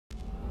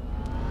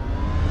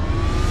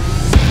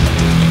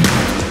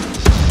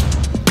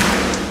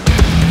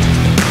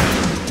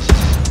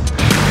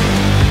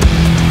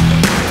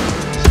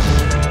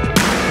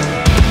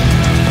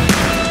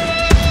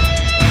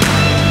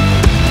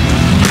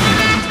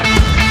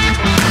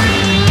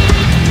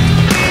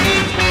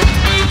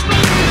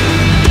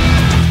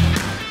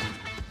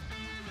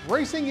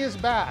is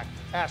back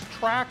as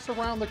tracks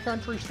around the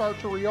country start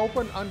to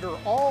reopen under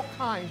all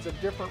kinds of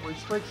different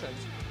restrictions.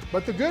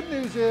 But the good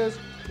news is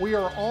we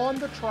are on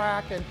the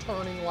track and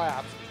turning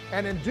laps.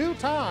 And in due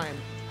time,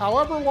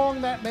 however long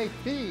that may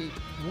be,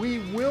 we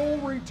will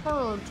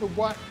return to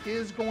what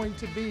is going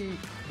to be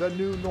the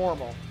new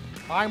normal.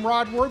 I'm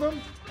Rod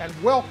Wortham, and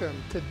welcome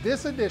to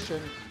this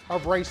edition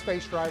of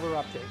Race-Face Driver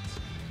Updates.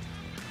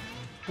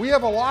 We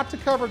have a lot to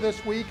cover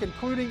this week,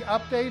 including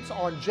updates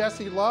on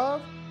Jesse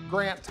Love,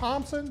 Grant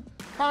Thompson,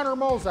 Connor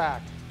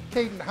Mosack,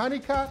 Caden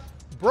Honeycutt,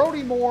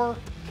 Brody Moore,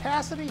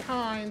 Cassidy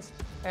Hines,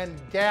 and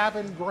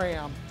Gavin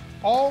Graham,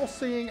 all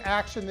seeing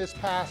action this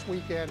past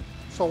weekend,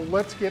 so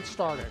let's get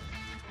started.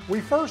 We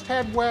first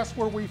head west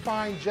where we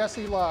find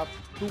Jesse Love,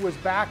 who was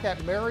back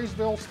at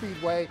Marysville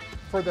Speedway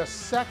for the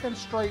second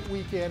straight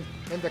weekend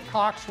in the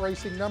Cox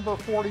Racing number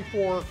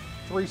 44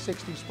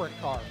 360 Sprint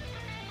Car.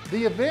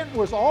 The event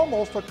was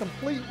almost a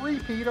complete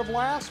repeat of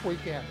last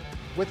weekend,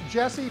 with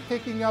Jesse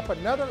picking up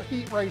another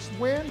heat race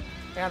win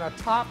and a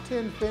top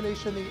 10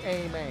 finish in the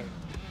A-Main.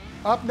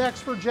 Up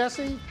next for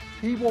Jesse,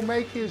 he will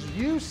make his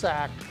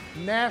USAC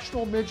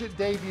National Midget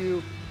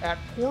debut at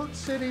Port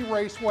City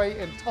Raceway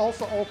in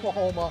Tulsa,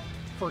 Oklahoma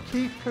for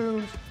Keith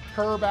Kunz,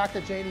 Curb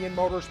Acadjanian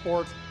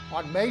Motorsports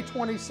on May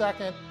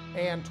 22nd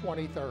and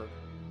 23rd.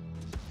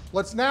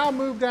 Let's now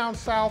move down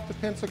south to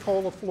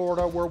Pensacola,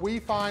 Florida, where we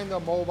find the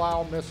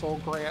mobile missile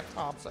Grant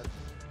Thompson,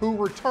 who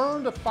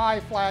returned to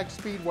Five Flags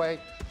Speedway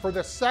for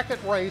the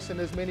second race in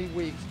as many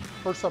weeks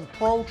for some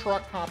pro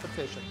truck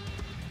competition.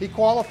 He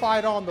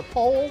qualified on the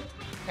pole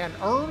and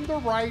earned the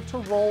right to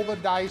roll the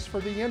dice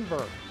for the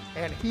invert,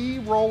 and he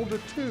rolled a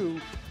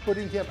 2,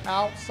 putting him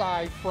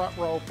outside front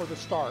row for the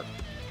start.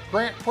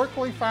 Grant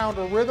quickly found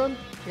a rhythm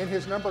in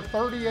his number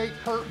 38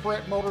 Kurt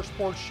Brett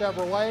Motorsports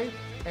Chevrolet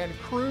and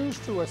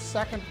cruised to a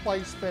second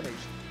place finish.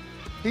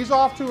 He's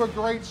off to a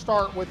great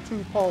start with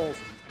 2 poles,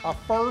 a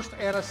first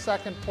and a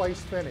second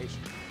place finish.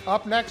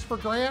 Up next for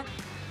Grant,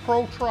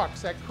 Pro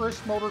Trucks at Chris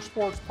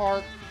Motorsports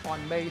Park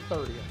on May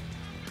 30th.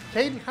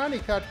 Caden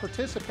Honeycutt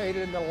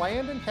participated in the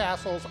Landon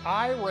Castle's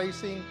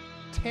iRacing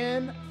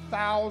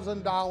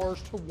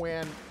 $10,000 to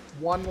win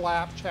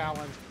one-lap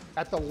challenge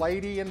at the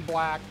Lady in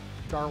Black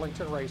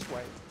Darlington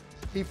Raceway.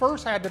 He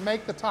first had to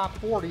make the top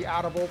 40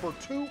 out of over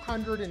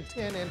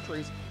 210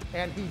 entries,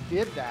 and he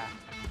did that.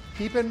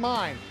 Keep in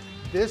mind,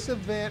 this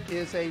event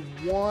is a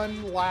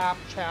one-lap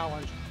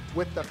challenge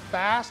with the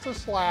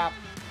fastest lap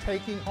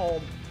taking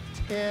home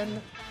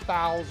 $10,000.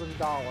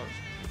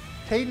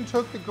 Caden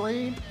took the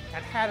green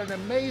and had an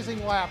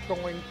amazing lap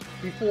going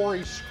before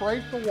he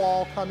scraped the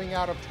wall coming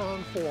out of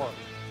turn 4.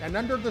 And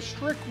under the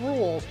strict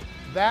rules,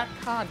 that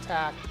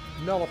contact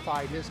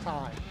nullified his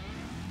time.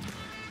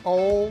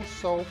 Oh,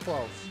 so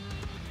close.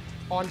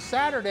 On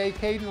Saturday,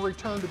 Caden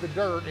returned to the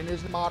dirt in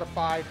his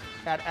modified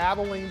at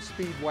Abilene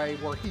Speedway,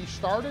 where he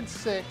started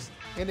 6th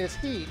in his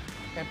heat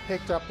and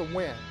picked up the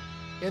win.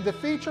 In the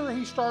feature,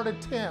 he started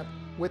 10th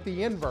with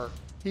the invert.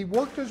 He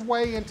worked his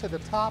way into the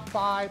top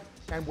 5,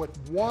 and with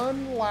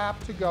 1 lap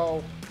to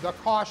go, the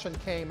caution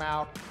came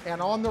out,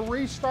 and on the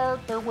restart,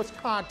 there was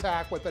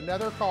contact with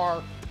another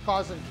car,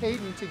 causing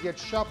Caden to get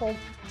shuffled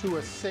to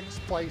a 6th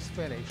place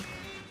finish.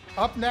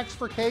 Up next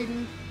for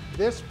Caden,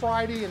 this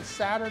Friday and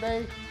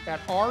Saturday at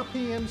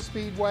RPM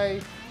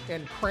Speedway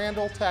in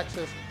Crandall,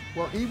 Texas,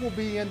 where he will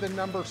be in the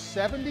number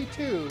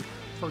 72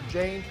 for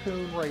Jane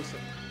Kuhn Racing.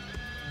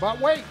 But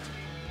wait,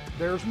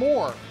 there's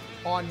more.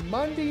 On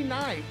Monday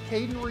night,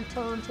 Caden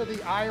returned to the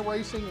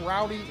iRacing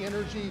Rowdy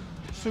Energy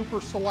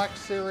Super Select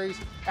Series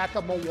at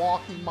the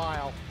Milwaukee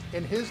Mile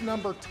in his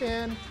number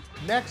 10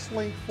 Next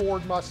Link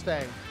Ford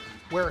Mustang,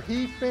 where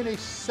he finished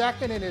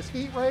 2nd in his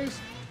heat race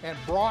and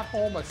brought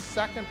home a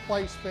 2nd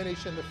place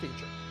finish in the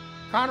feature.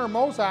 Connor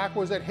Mosack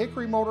was at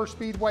Hickory Motor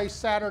Speedway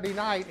Saturday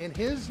night in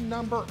his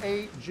number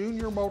 8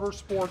 Junior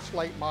Motorsports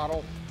late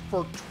model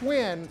for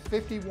twin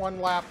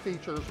 51-lap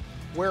features,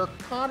 where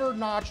Connor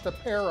notched a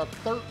pair of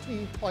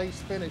 13th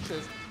place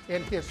finishes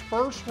in his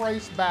first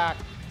race back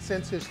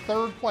since his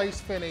 3rd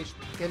place finish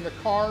in the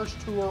Cars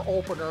Tour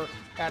opener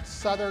at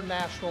Southern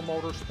National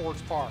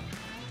Motorsports Park.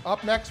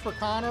 Up next for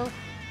Connor,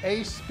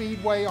 Ace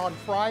Speedway on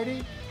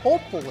Friday,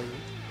 hopefully,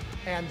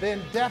 and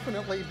then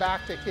definitely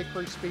back to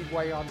Hickory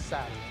Speedway on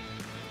Saturday.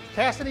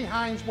 Cassidy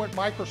Hines went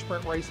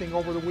microsprint racing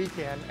over the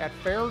weekend at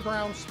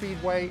Fairgrounds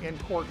Speedway in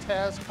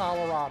Cortez,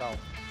 Colorado.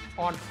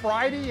 On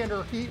Friday in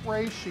her heat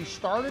race, she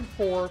started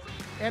 4th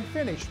and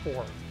finished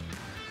 4th.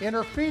 In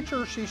her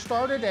feature, she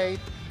started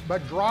 8th,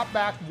 but dropped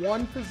back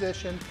 1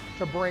 position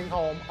to bring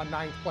home a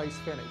 9th place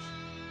finish.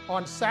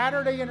 On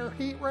Saturday in her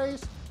heat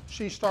race,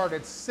 she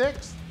started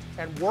 6th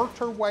and worked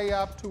her way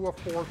up to a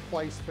 4th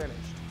place finish.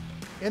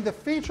 In the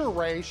feature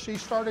race, she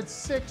started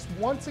 6th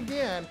once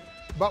again,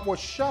 but was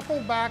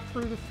shuffled back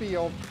through the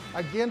field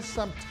against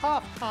some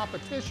tough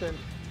competition,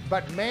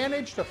 but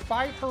managed to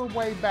fight her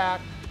way back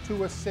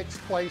to a 6th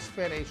place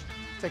finish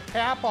to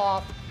cap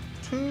off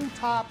 2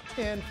 top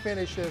 10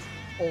 finishes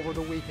over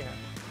the weekend.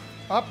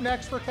 Up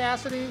next for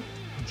Cassidy,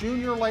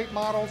 junior late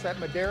models at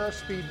Madera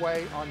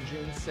Speedway on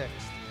June 6th.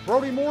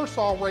 Brody Moore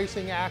saw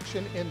racing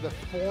action in the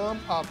form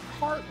of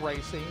kart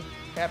racing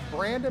at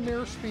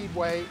Brandomere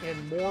Speedway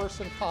in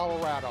Morrison,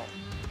 Colorado.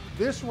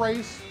 This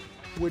race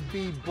would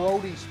be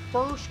Brody's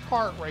first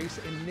kart race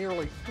in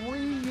nearly 3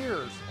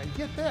 years. And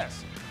get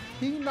this,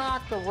 he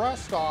knocked the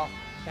rust off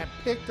and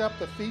picked up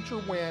the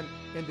feature win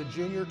in the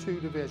Junior 2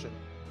 division.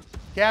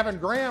 Gavin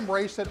Graham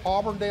raced at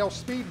Auburndale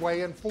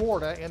Speedway in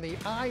Florida in the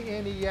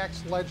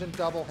INEX Legend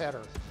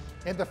doubleheader.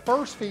 In the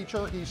first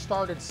feature, he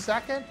started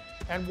second,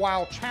 and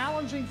while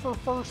challenging for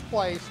first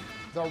place,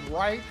 the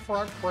right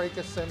front brake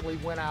assembly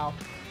went out,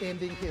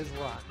 ending his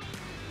run.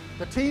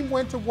 The team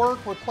went to work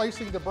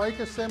replacing the brake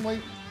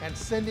assembly and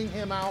sending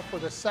him out for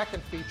the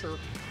second feature,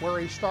 where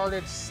he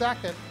started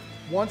second.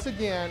 Once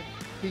again,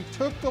 he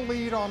took the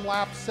lead on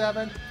lap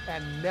 7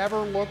 and never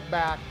looked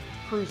back,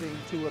 cruising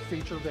to a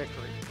feature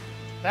victory.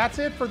 That's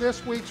it for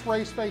this week's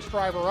Raceface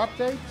Driver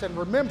Updates. And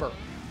remember,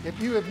 if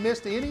you have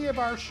missed any of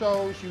our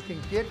shows, you can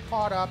get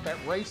caught up at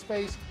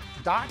raceface.tv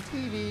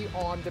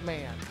on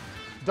demand.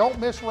 Don't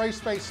miss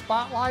Raceface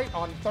Spotlight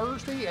on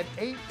Thursday at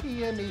 8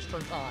 p.m.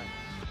 Eastern Time.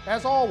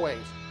 As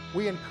always,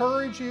 we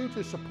encourage you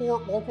to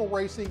support local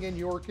racing in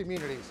your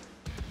communities.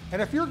 And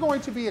if you're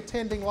going to be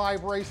attending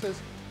live races,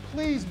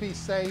 please be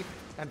safe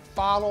and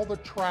follow the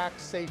track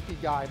safety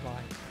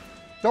guidelines.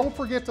 Don't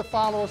forget to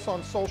follow us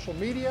on social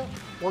media,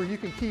 where you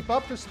can keep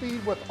up to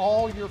speed with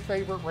all your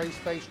favorite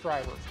Raceface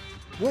drivers.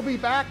 We'll be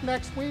back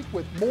next week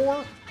with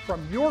more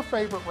from your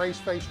favorite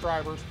Raceface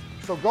drivers.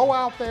 So go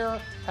out there,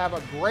 have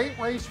a great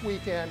race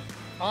weekend.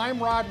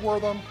 I'm Rod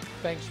Wortham.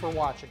 Thanks for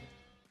watching.